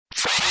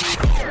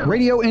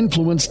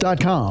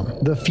RadioInfluence.com.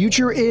 The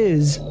future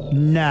is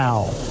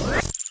now.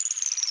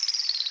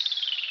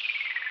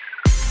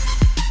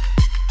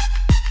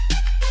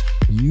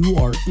 You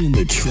are in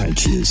the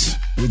trenches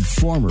with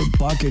former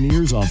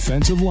Buccaneers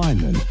offensive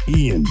lineman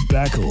Ian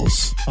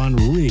Beckles on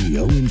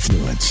Radio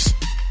Influence.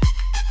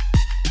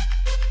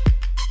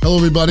 Hello,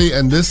 everybody,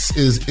 and this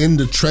is In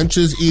the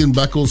Trenches. Ian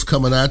Beckles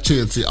coming at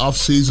you. It's the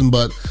off-season,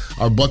 but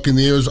our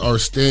Buccaneers are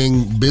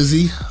staying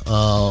busy. A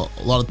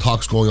lot of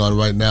talks going on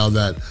right now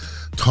that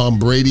Tom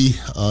Brady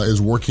is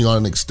working on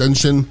an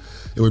extension.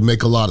 It would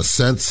make a lot of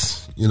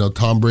sense. You know,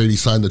 Tom Brady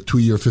signed a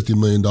 2-year, $50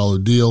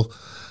 million deal.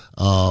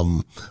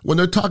 When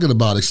they're talking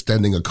about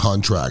extending a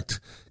contract,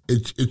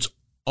 it's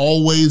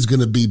always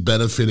going to be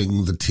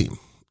benefiting the team,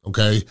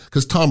 okay?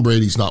 Because Tom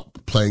Brady's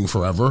not playing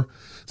forever.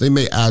 They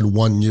may add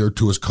 1 year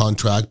to his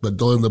contract, but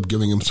they'll end up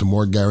giving him some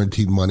more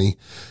guaranteed money,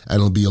 and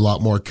it'll be a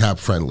lot more cap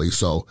friendly.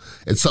 So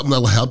it's something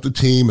that'll help the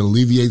team and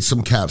alleviate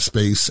some cap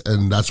space,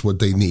 and that's what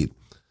they need.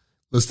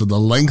 Listen, the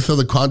length of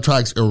the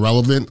contract's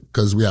irrelevant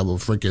because we have a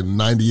freaking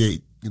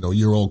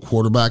 98-year-old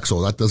quarterback,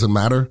 so that doesn't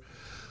matter.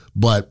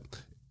 But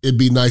it'd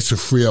be nice to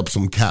free up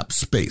some cap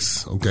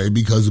space, okay?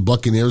 Because the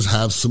Buccaneers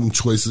have some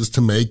choices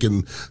to make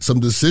and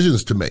some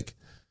decisions to make.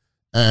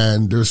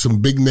 And there's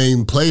some big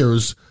name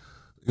players.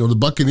 You know, the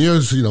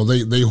Buccaneers,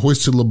 they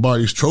hoisted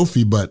Lombardi's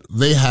trophy, but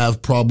they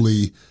have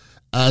probably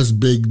as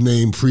big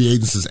name free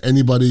agents as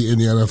anybody in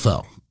the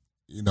NFL.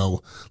 You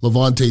know,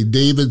 Lavonte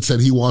David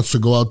said he wants to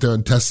go out there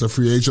and test the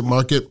free agent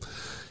market.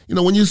 You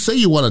know, when you say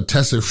you want to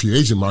test the free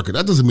agent market,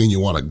 that doesn't mean you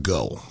want to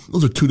go.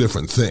 Those are two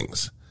different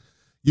things.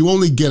 You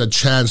only get a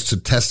chance to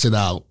test it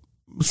out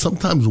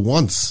sometimes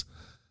once.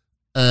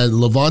 And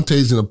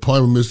Lavonte's in a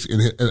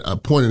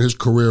point in his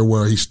career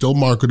where he's still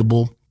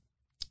marketable.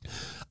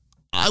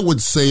 I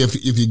would say if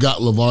you got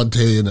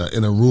Lavonte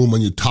in a room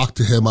and you talk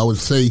to him, I would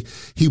say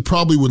he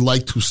probably would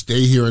like to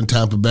stay here in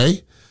Tampa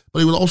Bay, but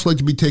he would also like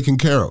to be taken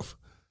care of.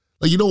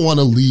 Like, you don't want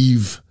to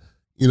leave,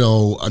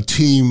 a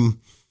team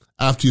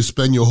after you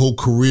spend your whole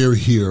career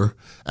here,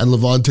 and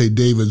Lavonte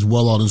David's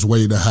well on his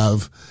way to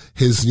have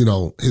his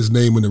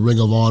name in the Ring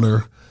of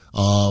Honor,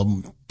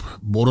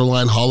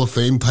 borderline Hall of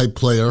Fame type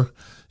player.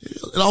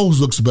 It always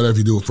looks better if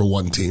you do it for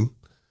one team.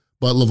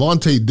 But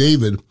Lavonte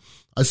David,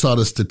 I saw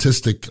the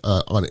statistic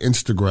on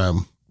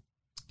Instagram.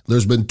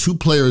 There's been 2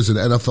 players in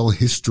NFL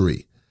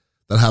history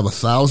that have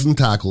 1,000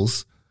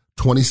 tackles,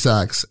 20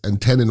 sacks,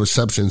 and 10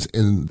 interceptions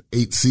in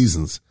 8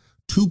 seasons.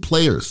 2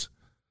 players.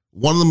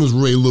 One of them is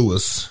Ray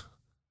Lewis,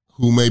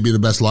 who may be the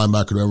best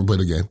linebacker to ever play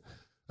the game.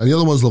 And the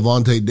other one is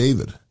Lavonte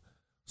David.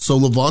 So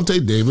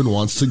Lavonte David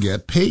wants to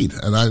get paid,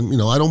 and I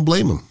don't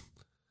blame him.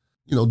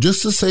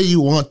 Just to say you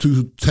want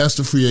to test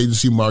the free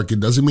agency market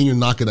doesn't mean you're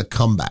not going to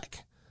come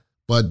back.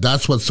 But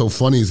that's what's so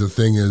funny is the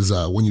thing is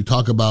when you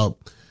talk about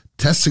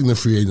testing the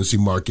free agency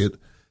market,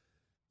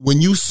 when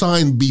you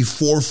sign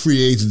before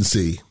free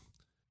agency,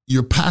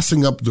 you're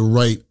passing up the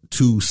right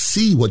to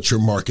see what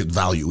your market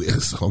value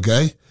is,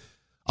 okay?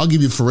 I'll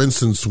give you, for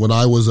instance, when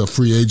I was a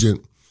free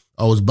agent,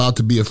 I was about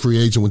to be a free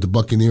agent with the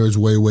Buccaneers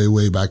way, way,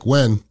 way back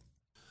when.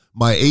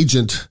 My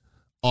agent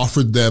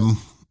offered them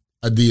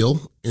a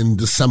deal in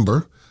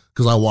December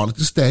because I wanted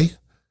to stay,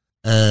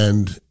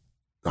 and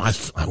I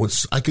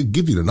could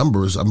give you the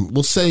numbers.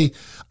 We'll say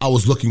I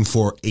was looking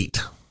for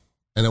 8,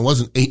 and it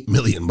wasn't 8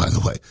 million, by the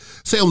way.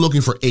 Say I'm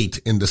looking for 8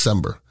 in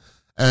December,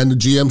 and the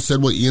GM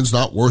said, well, Ian's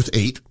not worth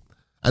 8,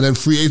 and then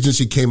free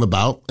agency came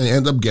about and I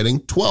ended up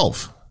getting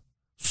 12.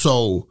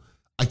 So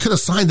I could have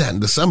signed that in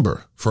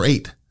December for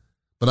 8,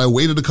 but I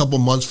waited a couple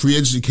months. Free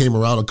agency came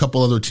around. A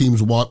couple other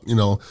teams want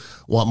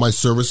my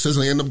services,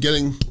 and I ended up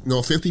getting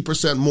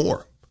 50%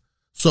 more.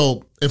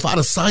 So if I'd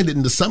have signed it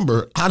in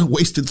December, I'd have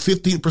wasted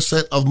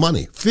 15% of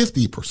money.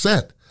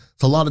 50%.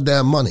 It's a lot of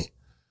damn money.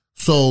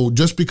 So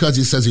just because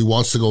he says he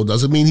wants to go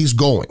doesn't mean he's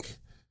going.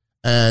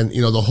 And,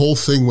 the whole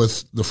thing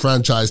with the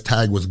franchise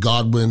tag with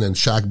Godwin and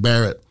Shaq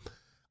Barrett,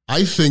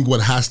 I think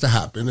what has to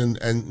happen,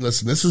 and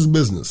listen, this is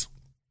business.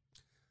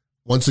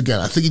 Once again,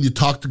 I think if you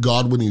talk to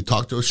Godwin, you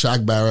talk to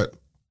Shaq Barrett,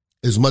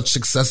 as much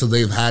success as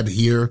they've had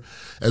here,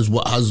 as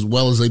well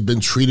as they've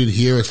been treated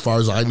here, as far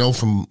as I know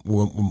from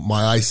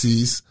my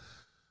ICs,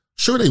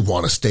 sure, they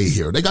want to stay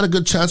here. They got a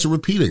good chance of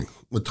repeating.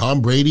 With Tom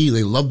Brady,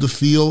 they love the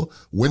feel.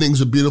 Winning's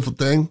a beautiful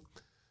thing.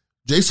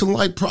 Jason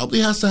Light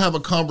probably has to have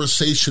a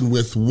conversation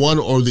with one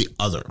or the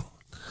other.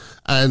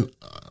 And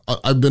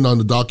I've been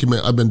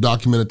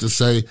documented to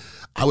say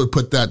I would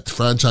put that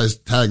franchise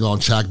tag on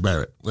Shaq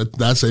Barrett.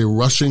 That's a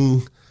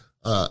rushing,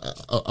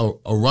 a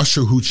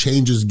rusher who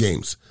changes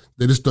games.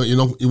 They just don't,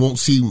 you won't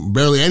see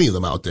barely any of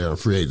them out there in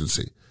free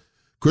agency.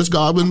 Chris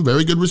Godwin,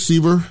 very good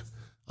receiver.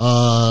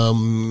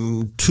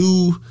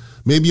 2,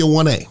 maybe a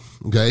 1A.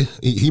 Okay.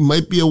 He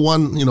might be a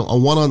 1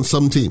 on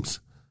some teams,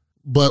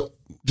 but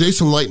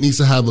Jason Light needs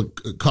to have a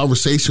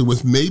conversation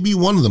with maybe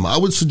one of them. I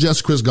would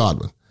suggest Chris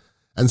Godwin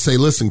and say,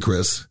 listen,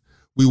 Chris,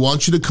 we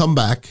want you to come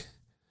back.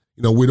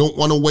 We don't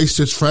want to waste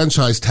this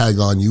franchise tag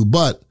on you,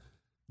 but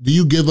do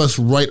you give us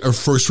right of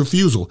first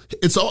refusal?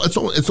 It's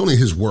only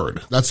his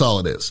word. That's all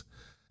it is.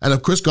 And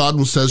if Chris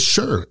Godwin says,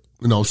 sure,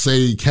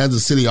 say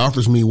Kansas City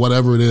offers me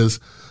whatever it is,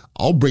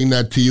 I'll bring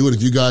that to you. And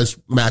if you guys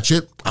match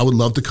it, I would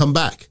love to come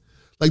back.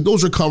 Like,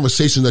 those are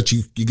conversations that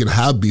you can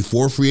have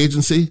before free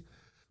agency,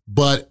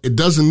 but it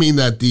doesn't mean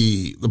that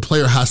the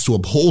player has to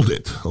uphold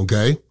it,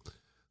 okay?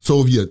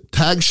 So if you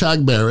tag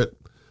Shaq Barrett,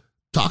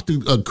 talk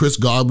to Chris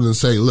Godwin and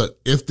say, look,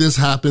 if this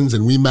happens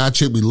and we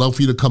match it, we'd love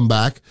for you to come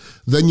back.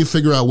 Then you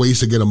figure out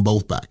ways to get them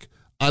both back.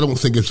 I don't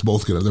think they're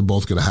both going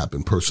to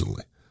happen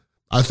personally.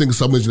 I think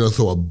somebody's going to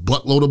throw a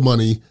buttload of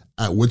money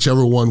at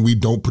whichever one we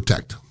don't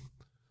protect.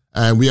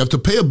 And we have to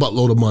pay a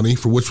buttload of money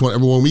for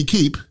whichever one we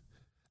keep.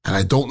 And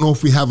I don't know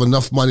if we have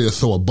enough money to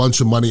throw a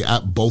bunch of money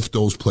at both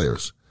those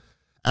players.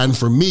 And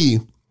for me,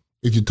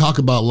 if you talk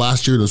about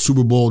last year, the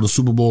Super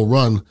Bowl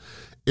run,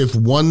 if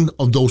one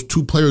of those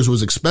two players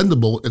was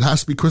expendable, it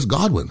has to be Chris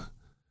Godwin.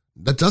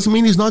 That doesn't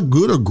mean he's not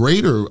good or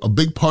great or a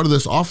big part of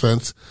this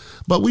offense,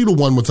 but we'd have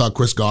won without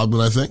Chris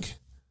Godwin, I think.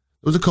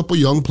 There was a couple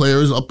young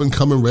players up and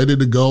coming, ready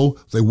to go.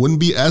 They wouldn't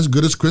be as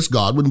good as Chris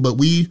Godwin, but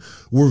we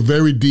were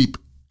very deep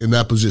in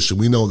that position.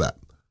 We know that.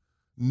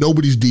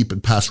 Nobody's deep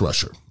at pass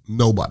rusher.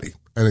 Nobody.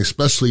 And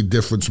especially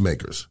difference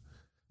makers.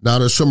 Now,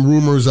 there's some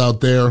rumors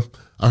out there.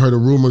 I heard a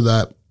rumor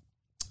that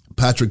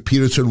Patrick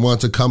Peterson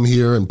wants to come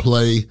here and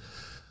play.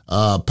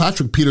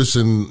 Patrick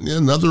Peterson,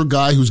 another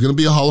guy who's going to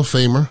be a Hall of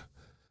Famer,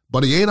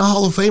 but he ain't a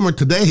Hall of Famer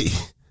today.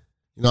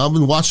 I've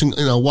been watching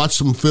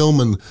some film,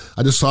 and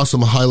I just saw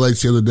some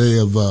highlights the other day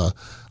of,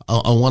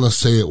 I want to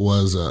say it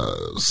was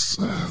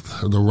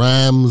the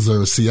Rams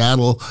or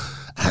Seattle,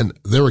 and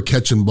they were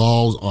catching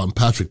balls on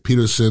Patrick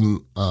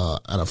Peterson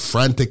at a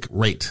frantic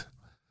rate.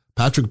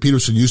 Patrick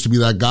Peterson used to be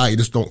that guy. You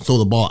just don't throw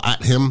the ball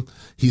at him.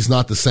 He's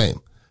not the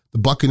same. The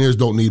Buccaneers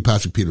don't need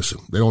Patrick Peterson.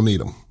 They don't need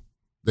him.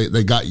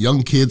 They got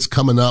young kids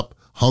coming up,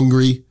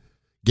 hungry,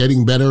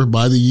 getting better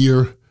by the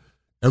year.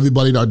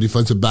 Everybody in our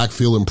defensive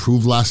backfield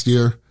improved last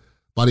year.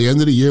 By the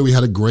end of the year, we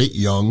had a great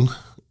young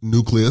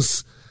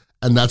nucleus,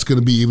 and that's going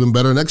to be even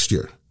better next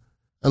year.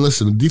 And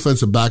listen, the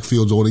defensive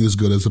backfield's only as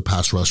good as the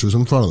pass rushers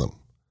in front of them.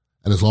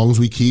 And as long as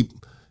we keep,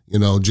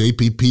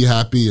 JPP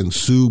happy and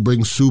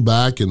bring Sue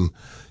back, and,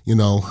 we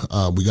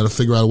got to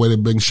figure out a way to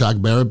bring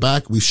Shaq Barrett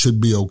back, we should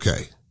be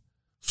okay.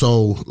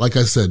 So, like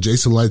I said,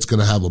 Jason Light's going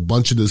to have a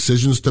bunch of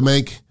decisions to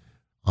make.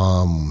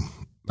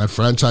 That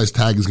franchise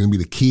tag is going to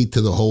be the key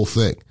to the whole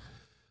thing.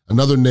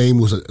 Another name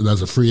was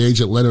as a free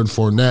agent, Leonard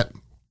Fournette.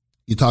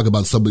 You talk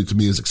about somebody to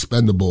me as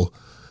expendable.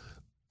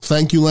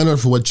 Thank you, Leonard,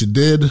 for what you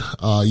did.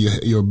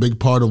 You're a big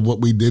part of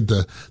what we did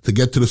to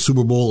get to the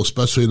Super Bowl,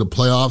 especially the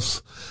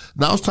playoffs.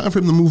 Now it's time for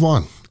him to move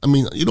on. I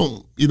mean, you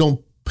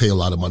don't pay a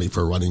lot of money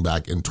for a running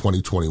back in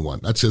 2021.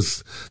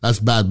 That's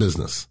bad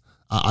business.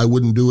 I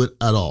wouldn't do it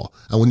at all.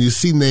 And when you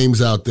see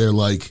names out there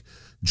like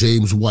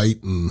James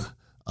White and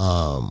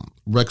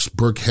Rex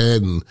Burkhead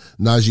and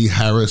Najee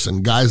Harris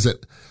and guys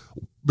that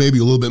maybe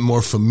a little bit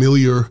more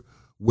familiar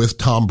with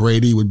Tom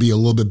Brady would be a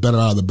little bit better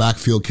out of the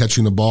backfield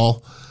catching the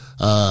ball.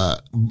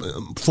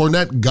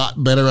 Fournette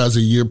got better as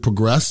the year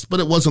progressed, but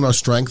it wasn't our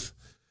strength.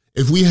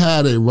 If we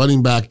had a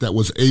running back that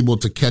was able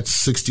to catch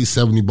 60,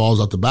 70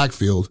 balls out the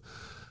backfield,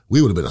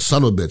 we would have been a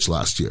son of a bitch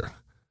last year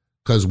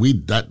because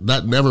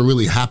that never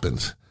really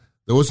happened.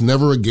 There was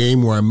never a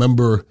game where I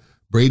remember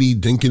Brady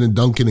dinking and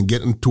dunking and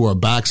getting to our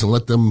backs and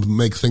let them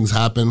make things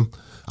happen.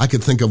 I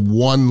could think of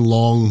one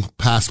long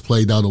pass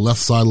play down the left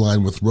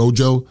sideline with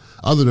Rojo.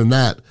 Other than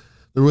that,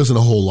 there isn't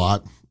a whole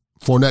lot.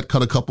 Fournette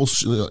cut a couple,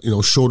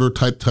 shorter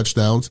type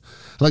touchdowns.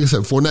 And like I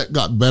said, Fournette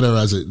got better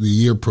as the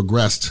year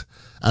progressed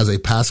as a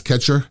pass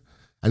catcher,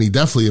 and he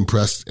definitely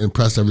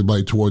impressed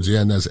everybody towards the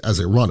end as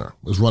a runner.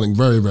 Was running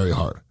very, very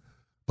hard,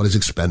 but he's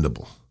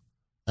expendable.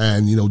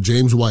 And,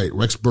 James White,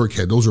 Rex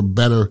Burkhead, those are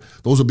better.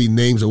 Those will be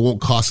names that won't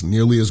cost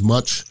nearly as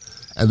much,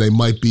 and they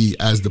might be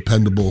as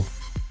dependable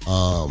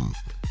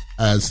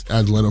as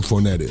Leonard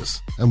Fournette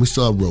is. And we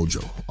still have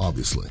Rojo,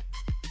 obviously.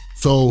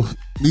 So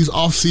these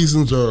off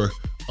seasons are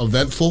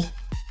eventful.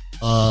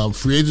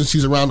 Free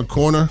agency's around the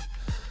corner.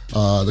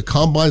 The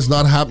Combine's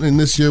not happening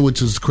this year,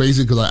 which is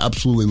crazy because I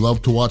absolutely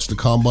love to watch the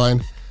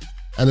Combine.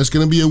 And it's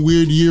going to be a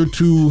weird year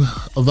to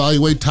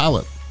evaluate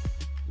talent.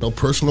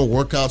 Personal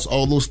workouts,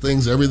 all those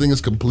things, everything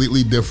is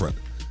completely different.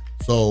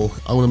 So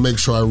I want to make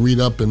sure I read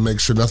up and make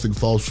sure nothing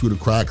falls through the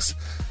cracks,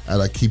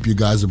 and I keep you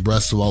guys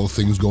abreast of all the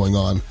things going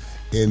on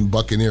in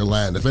Buccaneer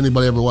land. If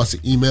anybody ever wants to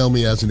email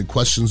me, has any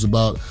questions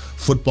about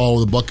football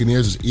or the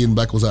Buccaneers, it's Ian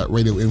Beckles at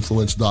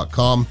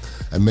radioinfluence.com.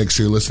 And make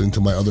sure you're listening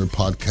to my other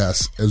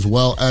podcasts as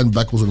well, and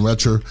Beckles and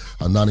Retcher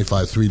on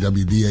 95.3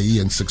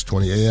 WDAE and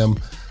 620 AM,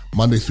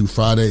 Monday through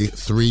Friday,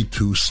 3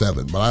 to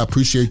 7. But I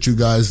appreciate you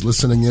guys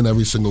listening in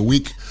every single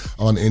week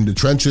on In the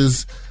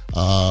Trenches.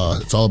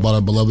 It's all about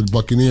our beloved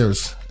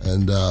Buccaneers,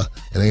 and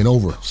it ain't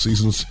over.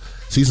 Season's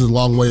a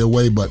long way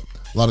away, but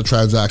a lot of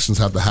transactions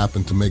have to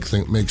happen to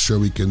make sure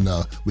we can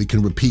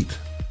repeat.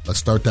 Let's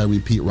start that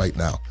repeat right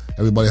now.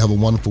 Everybody have a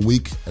wonderful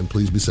week, and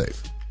please be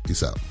safe.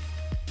 Peace out.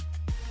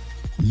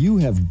 You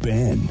have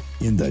been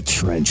In the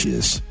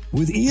Trenches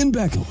with Ian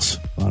Beckles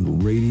on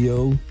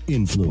Radio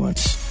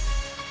Influence.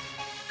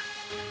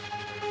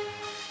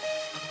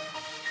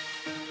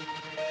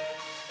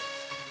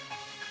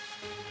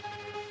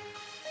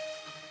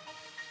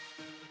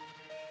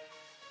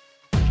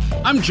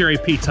 I'm Jerry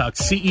P. Tuck,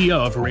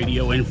 CEO of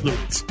Radio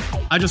Influence.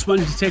 I just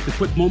wanted to take a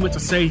quick moment to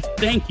say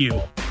thank you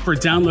for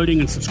downloading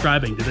and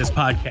subscribing to this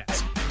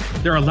podcast.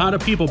 There are a lot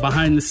of people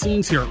behind the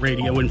scenes here at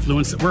Radio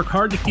Influence that work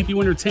hard to keep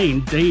you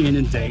entertained day in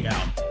and day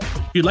out.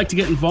 If you'd like to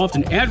get involved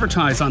and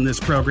advertise on this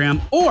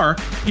program, or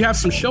you have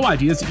some show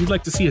ideas that you'd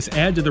like to see us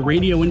add to the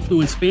Radio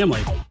Influence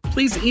family,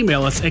 please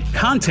email us at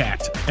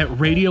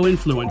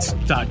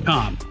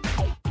contact@radioinfluence.com.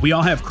 We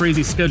all have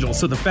crazy schedules,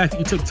 so the fact that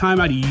you took time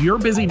out of your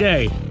busy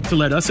day to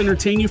let us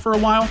entertain you for a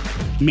while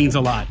means a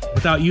lot.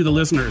 Without you, the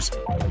listeners,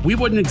 we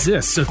wouldn't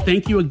exist, so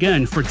thank you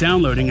again for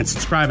downloading and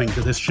subscribing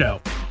to this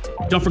show.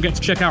 Don't forget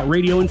to check out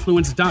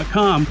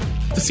radioinfluence.com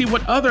to see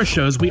what other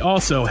shows we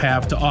also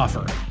have to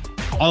offer.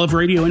 All of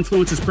Radio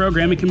Influence's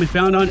programming can be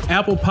found on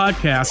Apple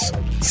Podcasts,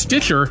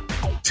 Stitcher,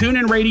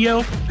 TuneIn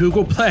Radio,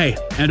 Google Play,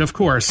 and of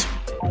course,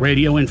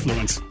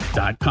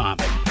 radioinfluence.com.